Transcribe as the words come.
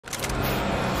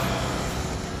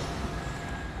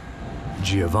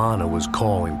Giovanna was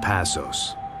calling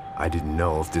Passos. I didn't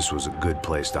know if this was a good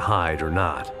place to hide or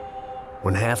not.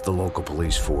 When half the local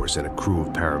police force and a crew of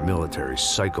paramilitary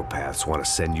psychopaths want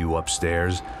to send you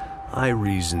upstairs, I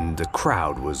reasoned the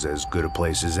crowd was as good a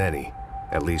place as any.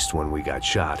 At least when we got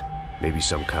shot. Maybe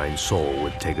some kind soul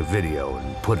would take a video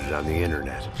and put it on the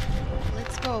internet.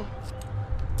 Let's go.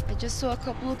 I just saw a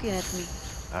couple looking at me.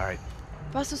 All right.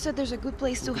 Passos said there's a good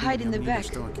place to hide in the back.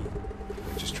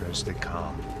 Just try to stay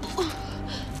calm.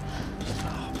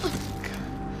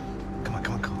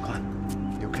 Oh, come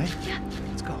on. You okay? Yeah.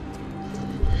 Let's go.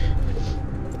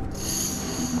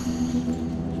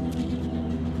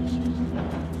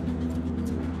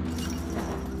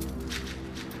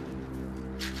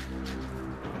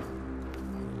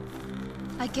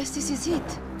 I guess this is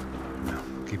it. No,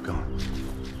 keep going.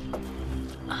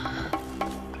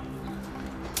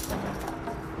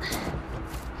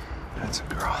 That's a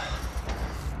girl.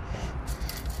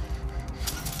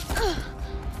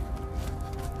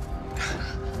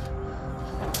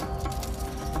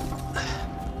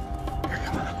 Here,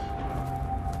 come on.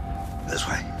 This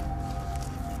way.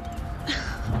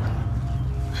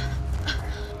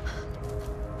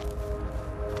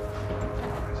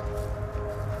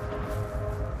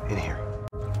 In here.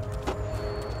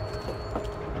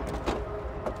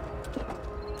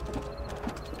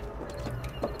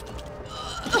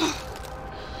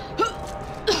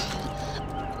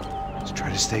 Just try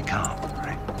to stay calm,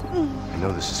 right? I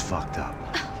know this is fucked up.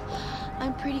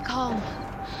 I'm pretty calm.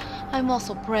 I'm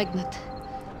also pregnant.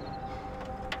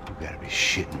 You gotta be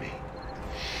shitting me.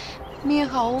 Me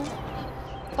and Raul,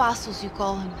 Passos you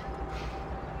call him.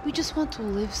 We just want to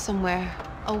live somewhere,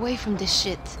 away from this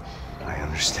shit. I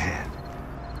understand.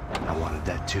 I wanted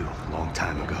that too, a long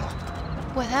time ago.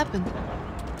 What happened?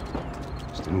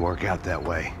 Just didn't work out that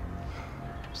way.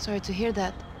 Sorry to hear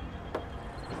that.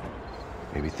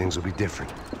 Maybe things will be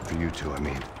different. For you two, I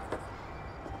mean.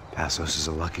 Passos is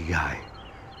a lucky guy.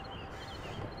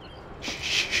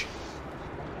 Shh.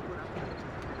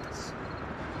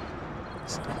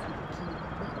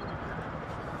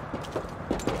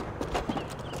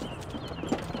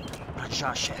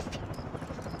 Já, chefe.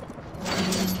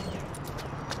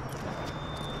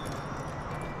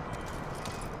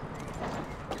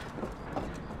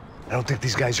 I don't think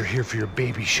these guys are here for your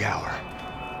baby shower.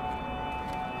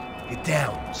 Get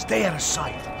down. Stay out of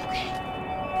sight.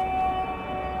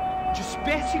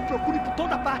 Disperse e procure por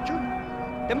toda parte.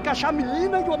 Temos que achar a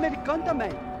menina e o americano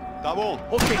também. Tá bom.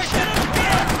 Ok, chefe.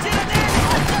 Tira dele!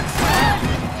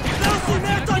 Não se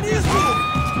meta nisso!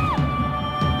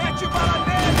 Mete bala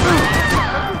nele!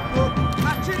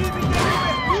 Atire e me dê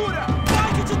cobertura! Vai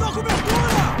que te dou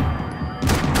cobertura!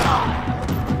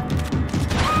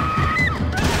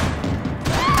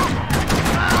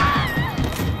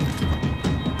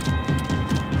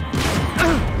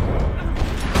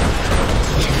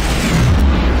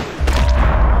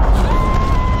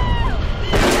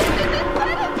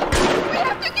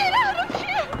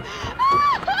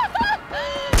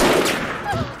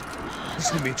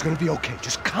 It's gonna be okay.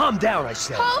 Just calm down, I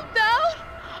said. Calm down?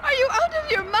 Are you out of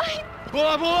your mind?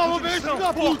 Vamos ver esse filho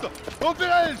da puta! Vamos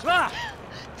virar eles, lá!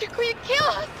 They're going to kill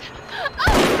us!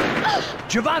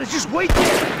 Giovanna, just wait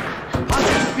there! I'll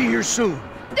just be here soon.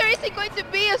 There isn't going to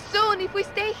be a soon if we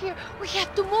stay here. We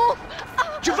have to move.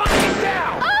 Giovanna, get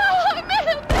down! I made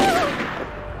a move!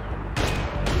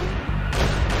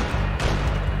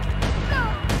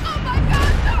 No! Oh my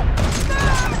God, no!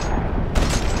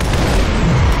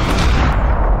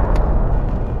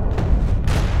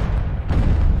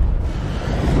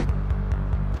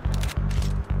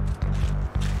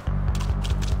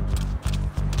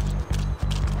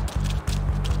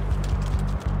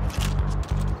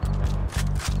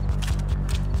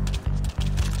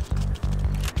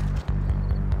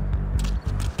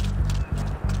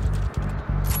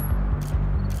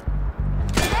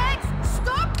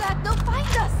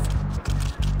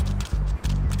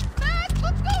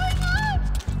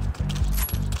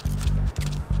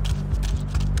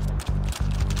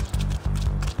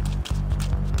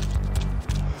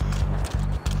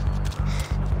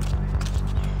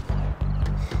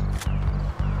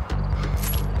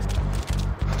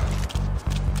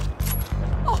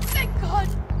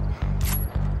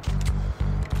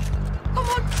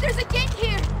 There's a gate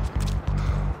here!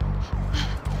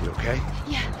 You okay?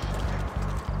 Yeah.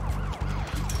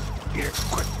 Here,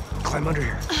 quick. Climb under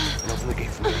here. And open the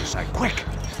gate from the other side. Quick!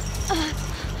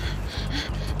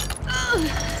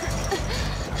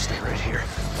 Now stay right here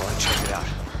while I check it out.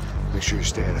 Make sure you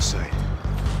stay out of sight.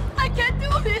 I can't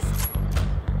do this!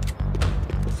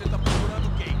 Você tá procurando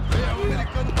quem? É o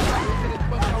americano que vai querer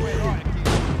bancar o herói aqui.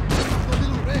 Tô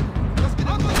vendo o rego. Nós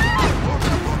queremos...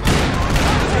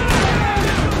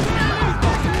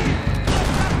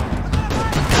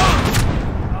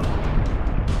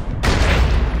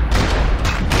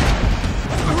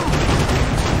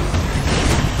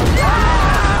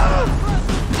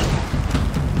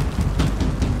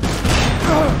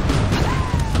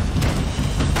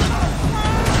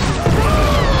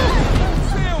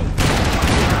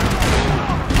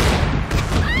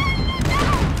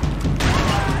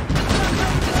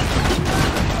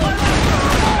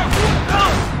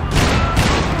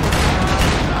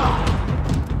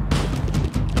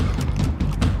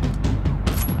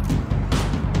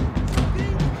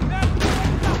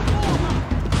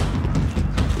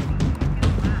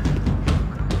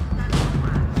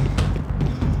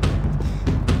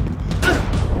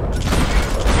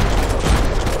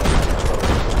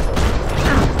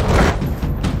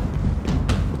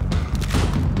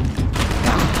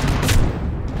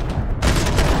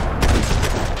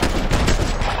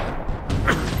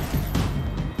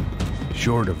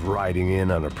 Short of riding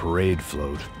in on a parade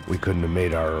float, we couldn't have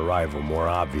made our arrival more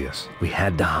obvious. We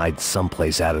had to hide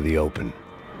someplace out of the open.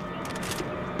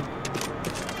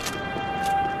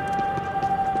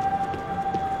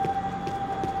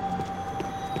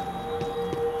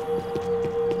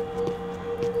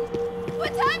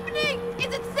 What's happening?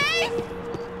 Is it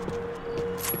safe?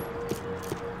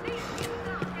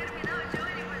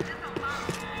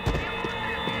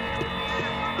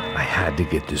 I had to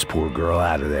get this poor girl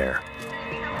out of there.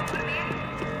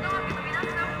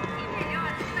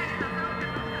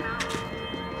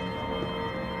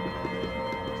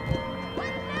 What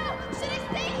now? Should I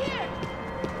stay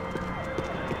here?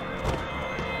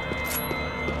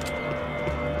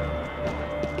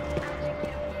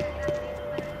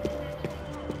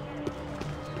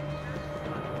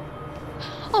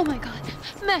 Oh my God,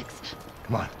 Max,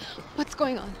 Come on. what's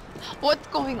going on? What's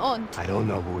going on? I don't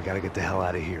know, but we gotta get the hell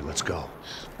out of here. Let's go.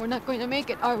 We're not going to make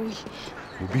it, are we?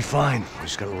 We'll be fine. We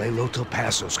just gotta lay low till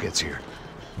Passos gets here.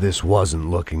 This wasn't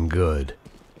looking good.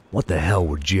 What the hell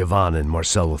were Giovanna and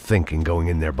Marcello thinking going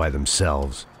in there by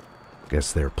themselves?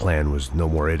 Guess their plan was no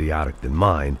more idiotic than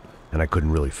mine, and I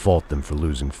couldn't really fault them for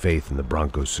losing faith in the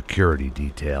Broncos security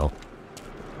detail.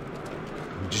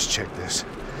 Just check this.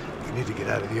 We need to get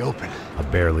out of the open. A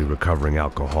barely recovering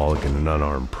alcoholic and an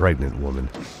unarmed pregnant woman.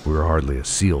 We were hardly a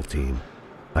SEAL team.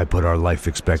 I put our life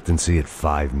expectancy at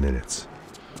 5 minutes.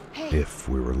 Hey, If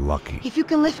we were lucky. if you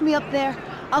can lift me up there,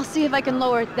 I'll see if I can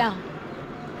lower it down.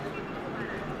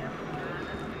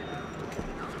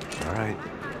 All right.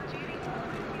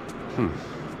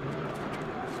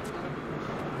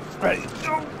 Ready,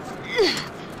 go!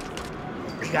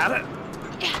 You got it?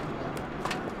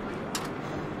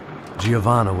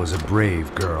 Giovanna was a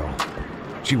brave girl.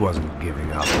 She wasn't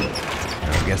giving up.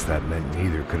 And I guess that meant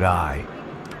neither could I.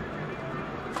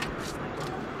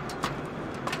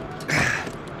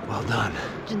 Well done.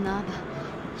 De nada.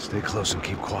 Stay close and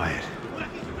keep quiet.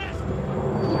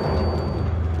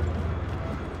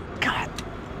 God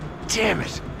damn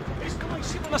it! Eles estão lá em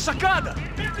cima na sacada!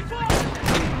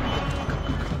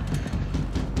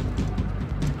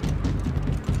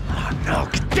 Oh no,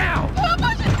 get down! Pelo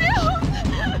amor de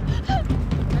Deus!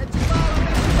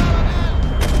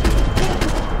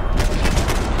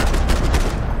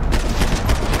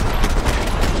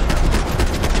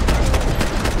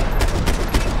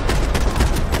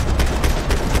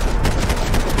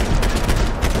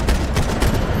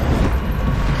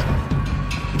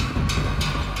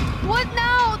 What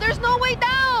now? There's no way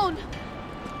down!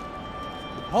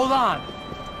 Hold on!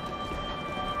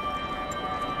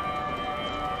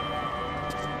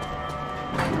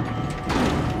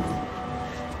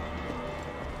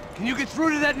 Can you get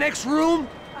through to that next room?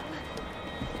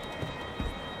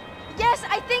 Yes,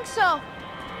 I think so.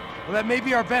 Well, that may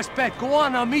be our best bet. Go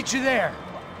on, I'll meet you there.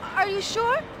 Are you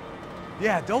sure?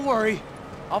 Yeah, don't worry.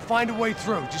 I'll find a way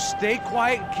through. Just stay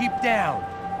quiet and keep down.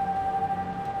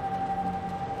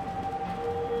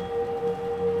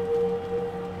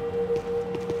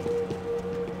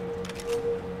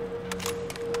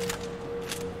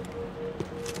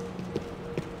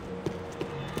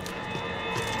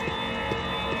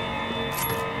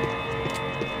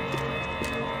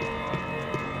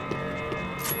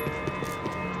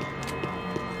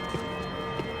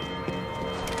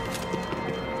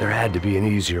 There had to be an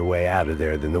easier way out of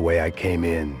there than the way I came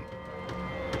in.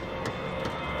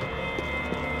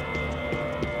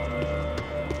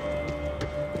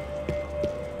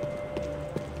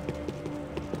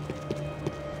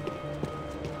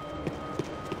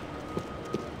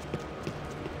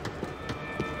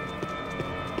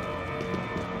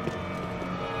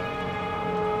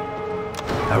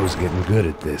 I was getting good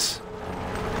at this.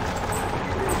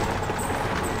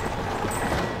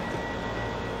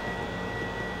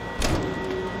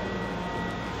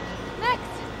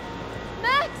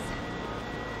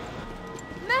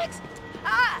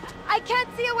 I can't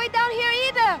see a way down here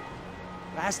either!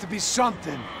 There has to be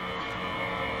something.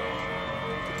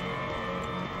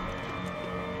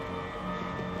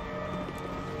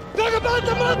 Oh my God!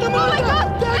 Max,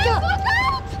 look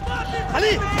out!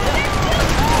 Ali!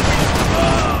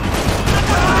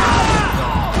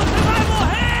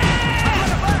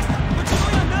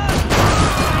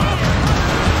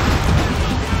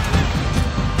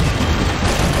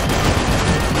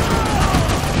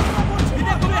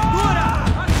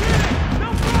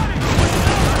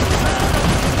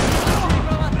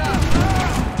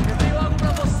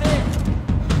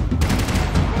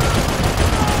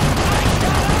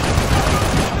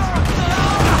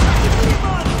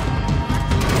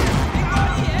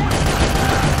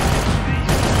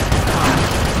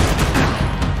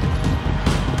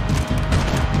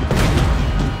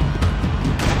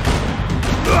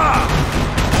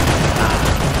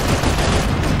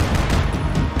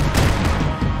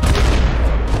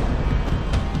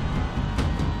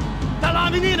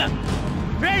 menina!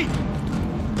 Vem!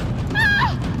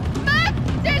 Ah! Max!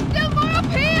 There's still more up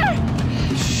here!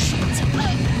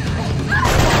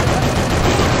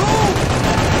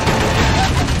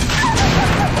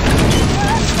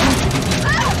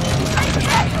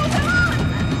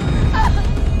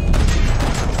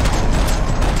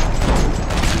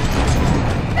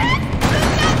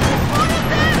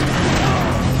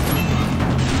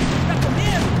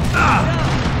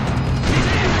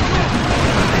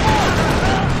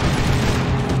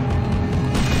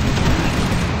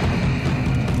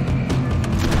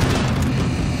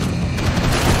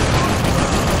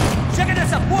 Chega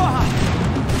dessa porra!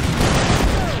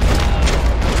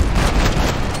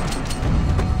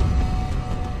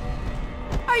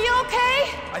 Are you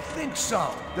okay? I think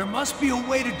so. There must be a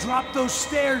way to drop those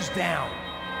stairs down.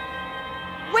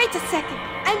 Wait a second.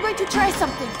 I'm going to try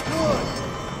something. Good.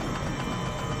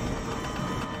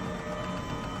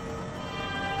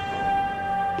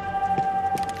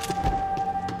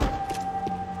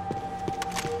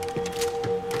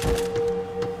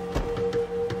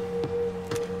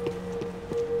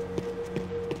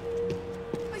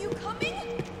 Are you coming?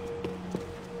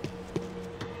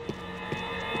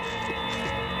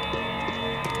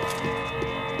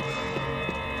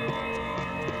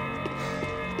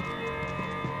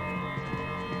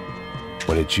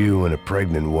 When it's you and a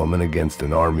pregnant woman against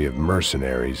an army of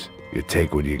mercenaries, you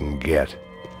take what you can get.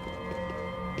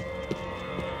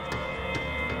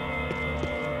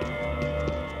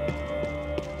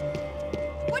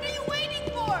 What are you waiting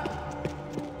for?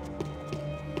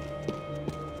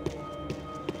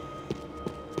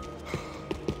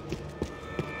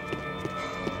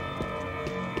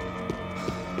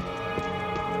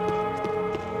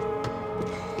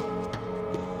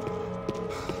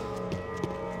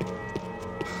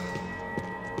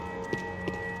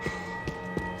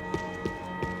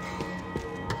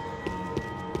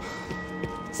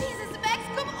 Jesus, Max,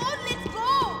 come on, let's go!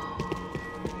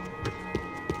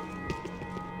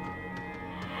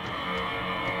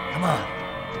 Come on.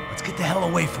 Let's get the hell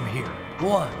away from here.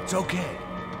 Go on, it's okay.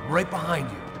 I'm right behind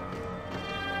you.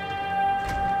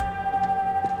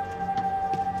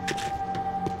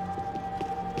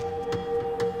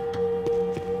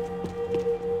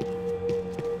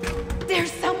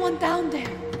 There's someone down there.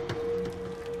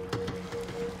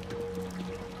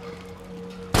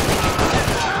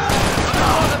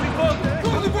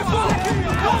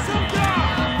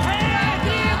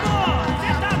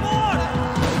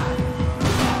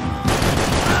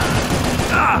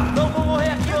 Não vou morrer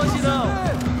aqui hoje, não.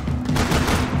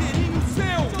 Perigo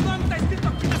seu! Seu nome tá escrito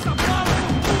aqui nessa bala,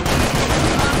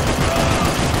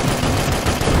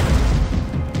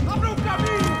 Abra um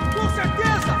caminho, com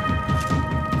certeza!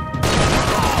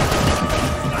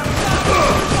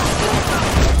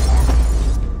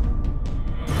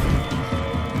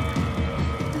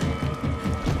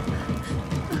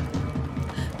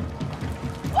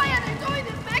 Why are they doing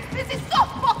this, Max? This is so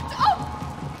fucked up!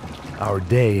 Our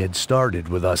day had started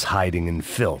with us hiding in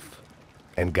filth,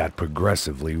 and got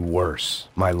progressively worse.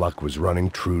 My luck was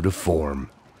running true to form.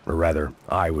 Or rather,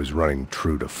 I was running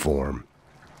true to form.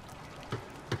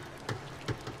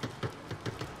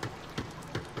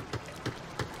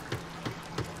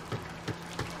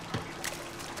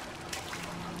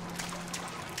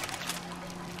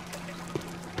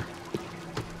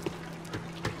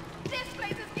 This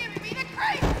place is giving me the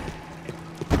creeps!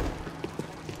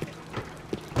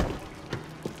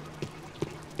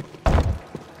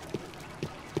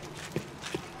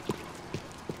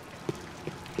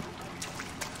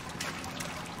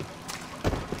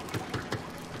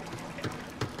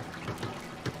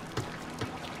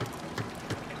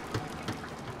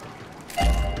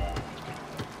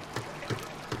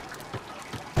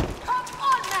 Come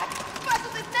on, Max!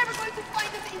 Bastos is never going to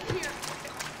find us in here!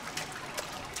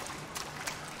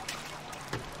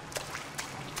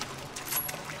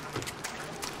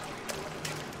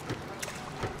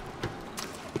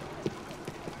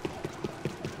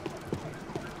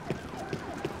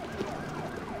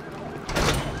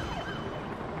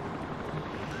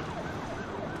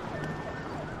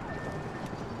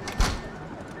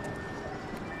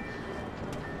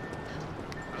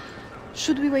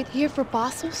 Should we wait here for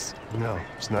Passos? No,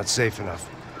 it's not safe enough.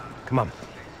 Come on.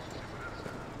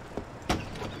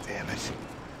 Damn it.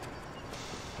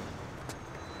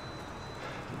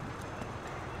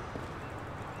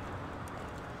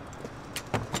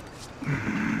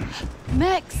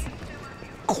 Max!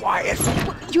 Quiet!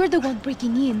 You're the one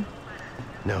breaking in.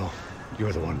 No,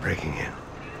 you're the one breaking in.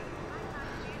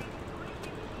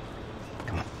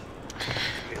 Come on.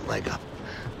 Get your leg up.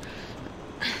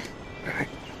 All right.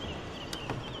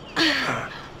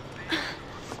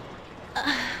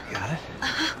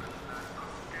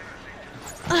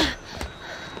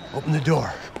 Open the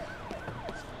door.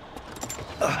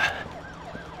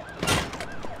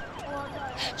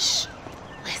 Shh.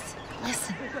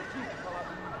 Listen.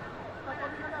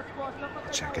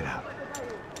 Check it out.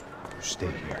 You stay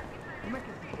here.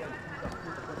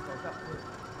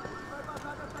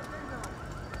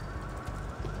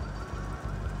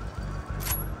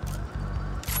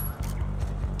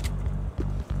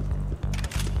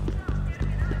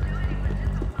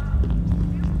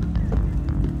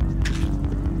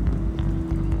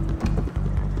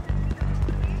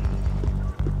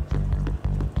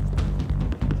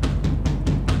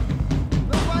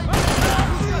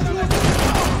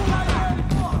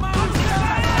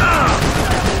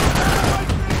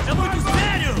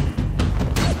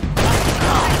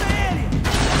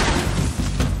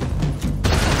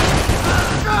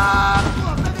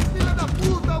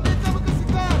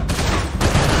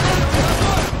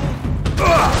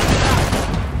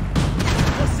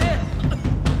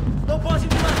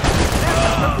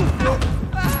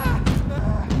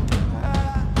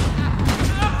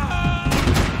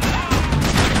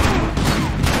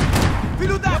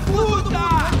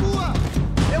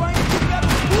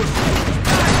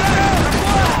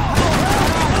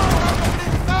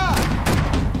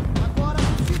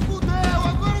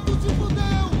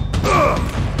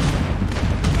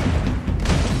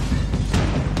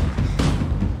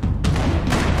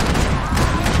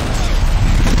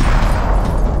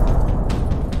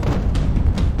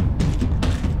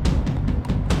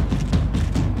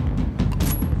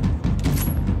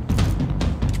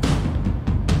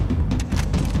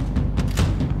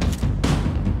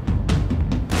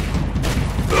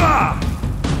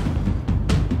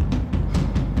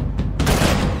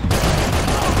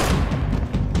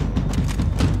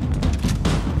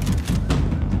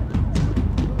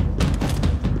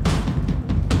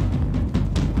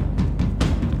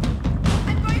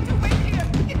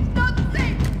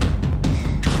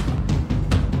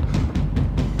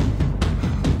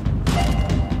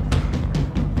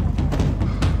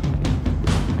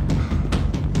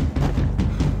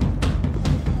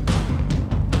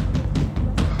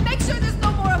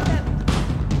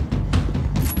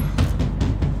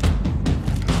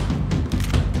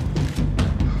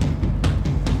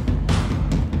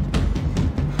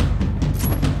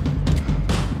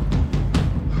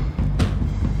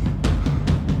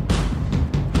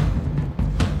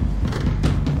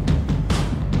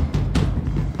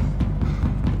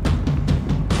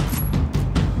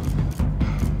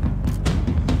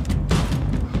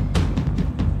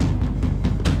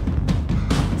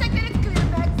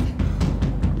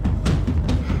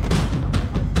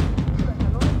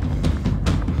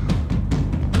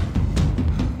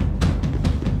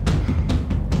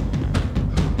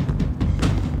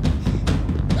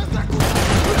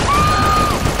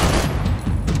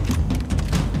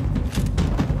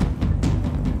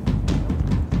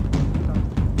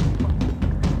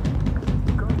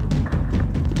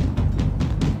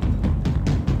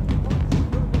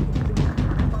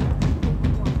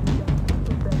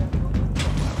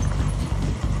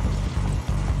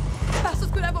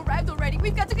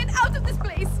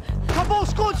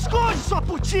 Sua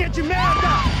putinha de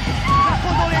merda! Minha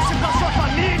condolência pra sua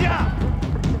família!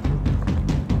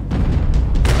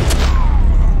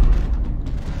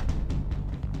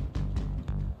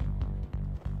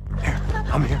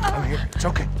 I'm here. It's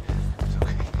okay. It's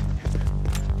okay.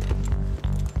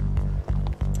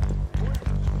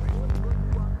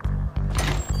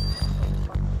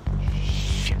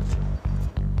 Shit.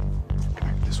 Come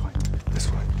here, this way.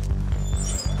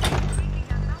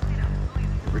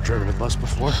 Ever driven a bus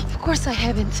before? Of course I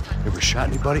haven't. Ever shot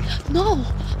anybody? No.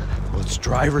 Well, it's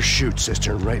drive or shoot,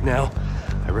 sister, and right now,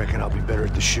 I reckon I'll be better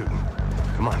at the shooting.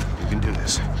 Come on, you can do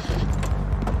this.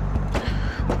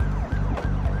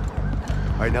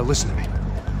 All right, now listen to me.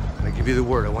 When I give you the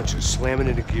word, I want you to slam it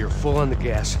into gear, full on the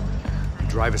gas, and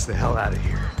drive us the hell out of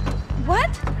here. What?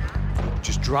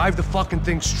 Just drive the fucking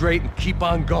thing straight and keep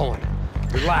on going.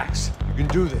 Relax. You can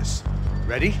do this.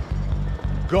 Ready?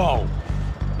 Go.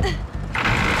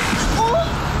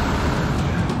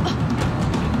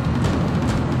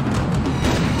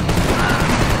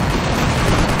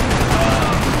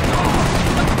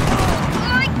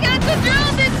 I can't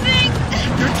control this thing!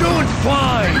 You're doing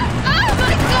fine! Oh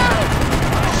my god!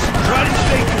 Try to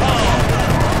stay calm!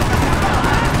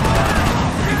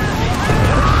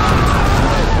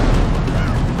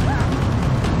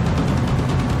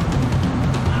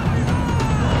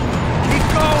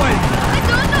 I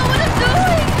don't know what I'm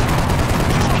doing!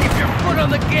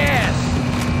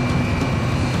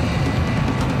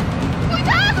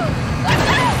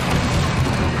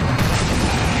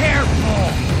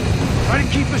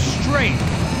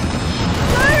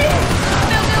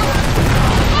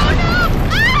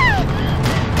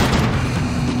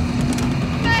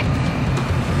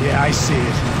 see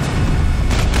it.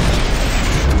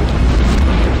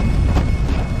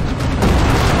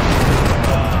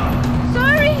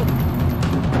 Sorry!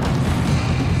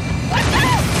 Watch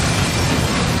out!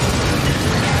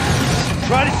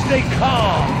 Try to stay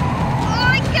calm. Oh,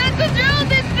 I can't control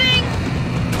this thing!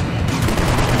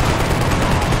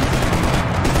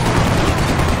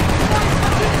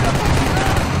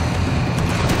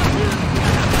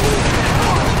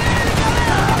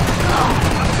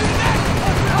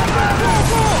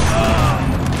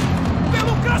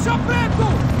 Pelo caixa preto!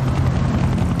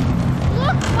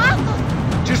 Look, Paco!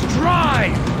 Just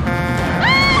drive!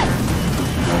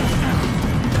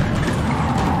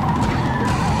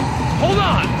 Hold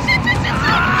on!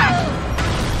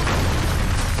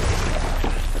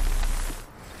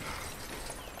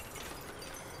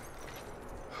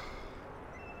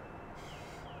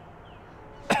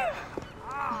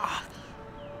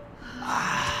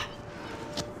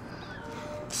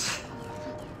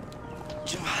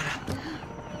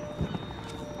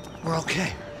 We're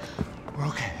okay. We're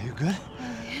okay. You good?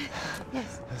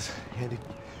 Yes. That's a handy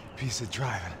piece of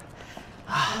driving.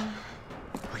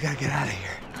 We gotta get out of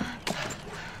here.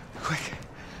 Quick.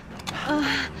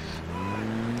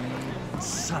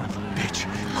 Son of a bitch.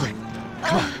 Quick.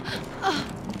 Come on.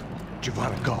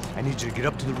 Giovanna, go. I need you to get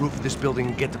up to the roof of this building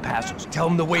and get to Passos. Tell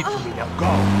them to wait for me. Now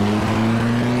go!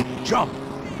 Jump!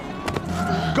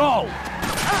 Go!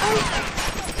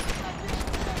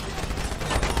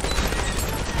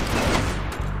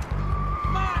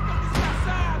 Mata,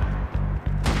 desgraçado!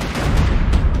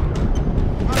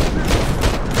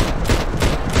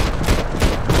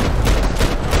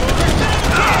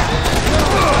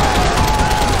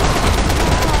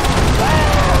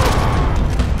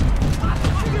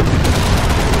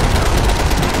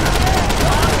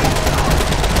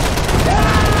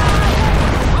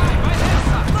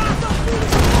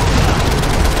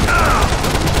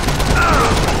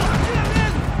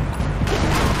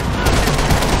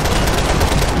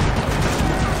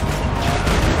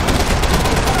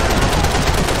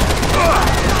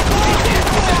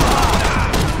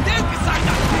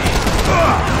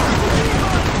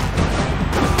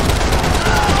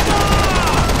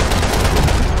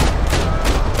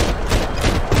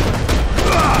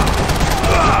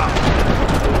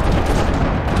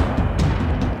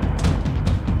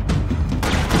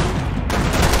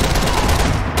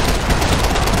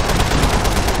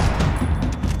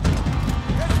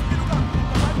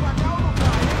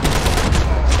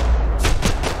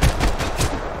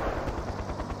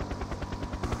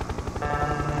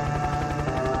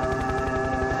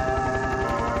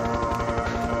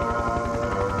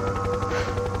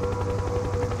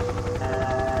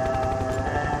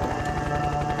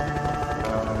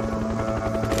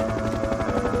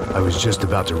 I was just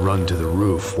about to run to the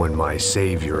roof when my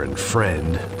savior and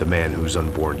friend, the man whose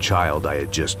unborn child I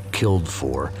had just killed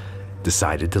for,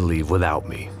 decided to leave without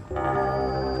me.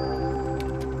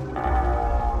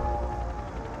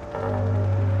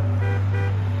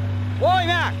 Oi,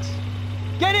 Max!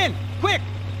 Get in! Quick!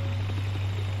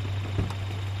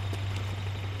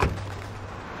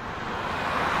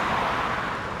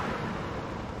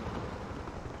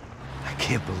 I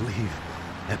can't believe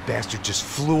that bastard just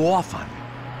flew off on me.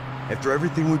 After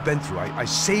everything we've been through, I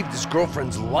saved his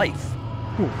girlfriend's life.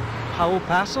 Who? Raul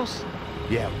Passos?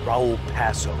 Yeah, Raul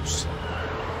Passos.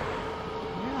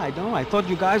 Yeah, I know. I thought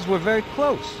you guys were very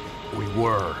close. We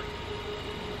were.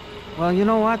 Well, you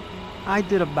know what? I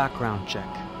did a background check.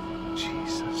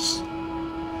 Jesus.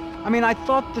 I mean, I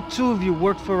thought the two of you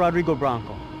worked for Rodrigo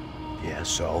Branco. Yeah,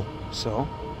 so? So?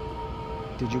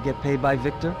 Did you get paid by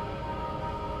Victor?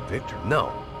 Victor?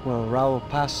 No. Well, Raul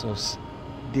Passos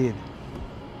did.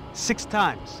 6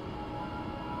 times.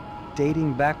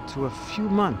 Dating back to a few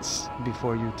months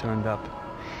before you turned up.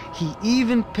 He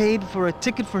even paid for a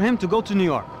ticket for him to go to New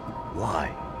York.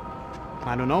 Why?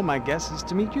 I don't know, my guess is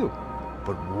to meet you.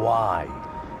 But why?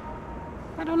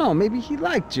 I don't know, maybe he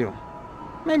liked you.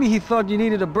 Maybe he thought you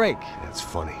needed a break. That's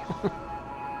funny.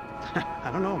 I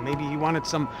don't know, maybe he wanted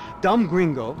some dumb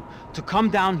gringo to come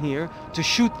down here to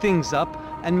shoot things up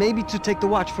and maybe to take the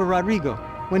watch for Rodrigo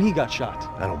when he got shot.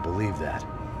 I don't believe that.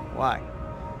 Why?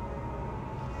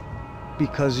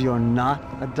 Because you're not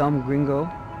a dumb gringo?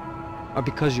 Or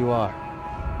because you are?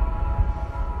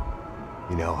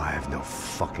 You know, I have no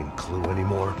fucking clue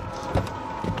anymore.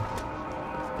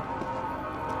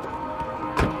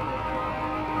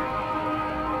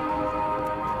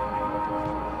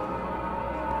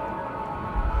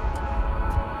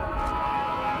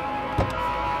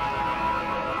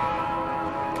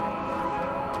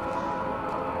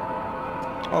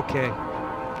 Okay.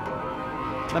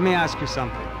 Let me ask you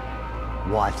something.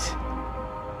 What?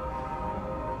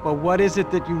 But what is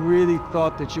it that you really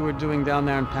thought that you were doing down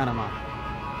there in Panama?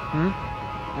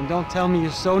 And don't tell me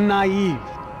you're so naive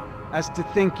as to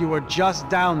think you were just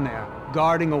down there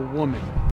guarding a woman.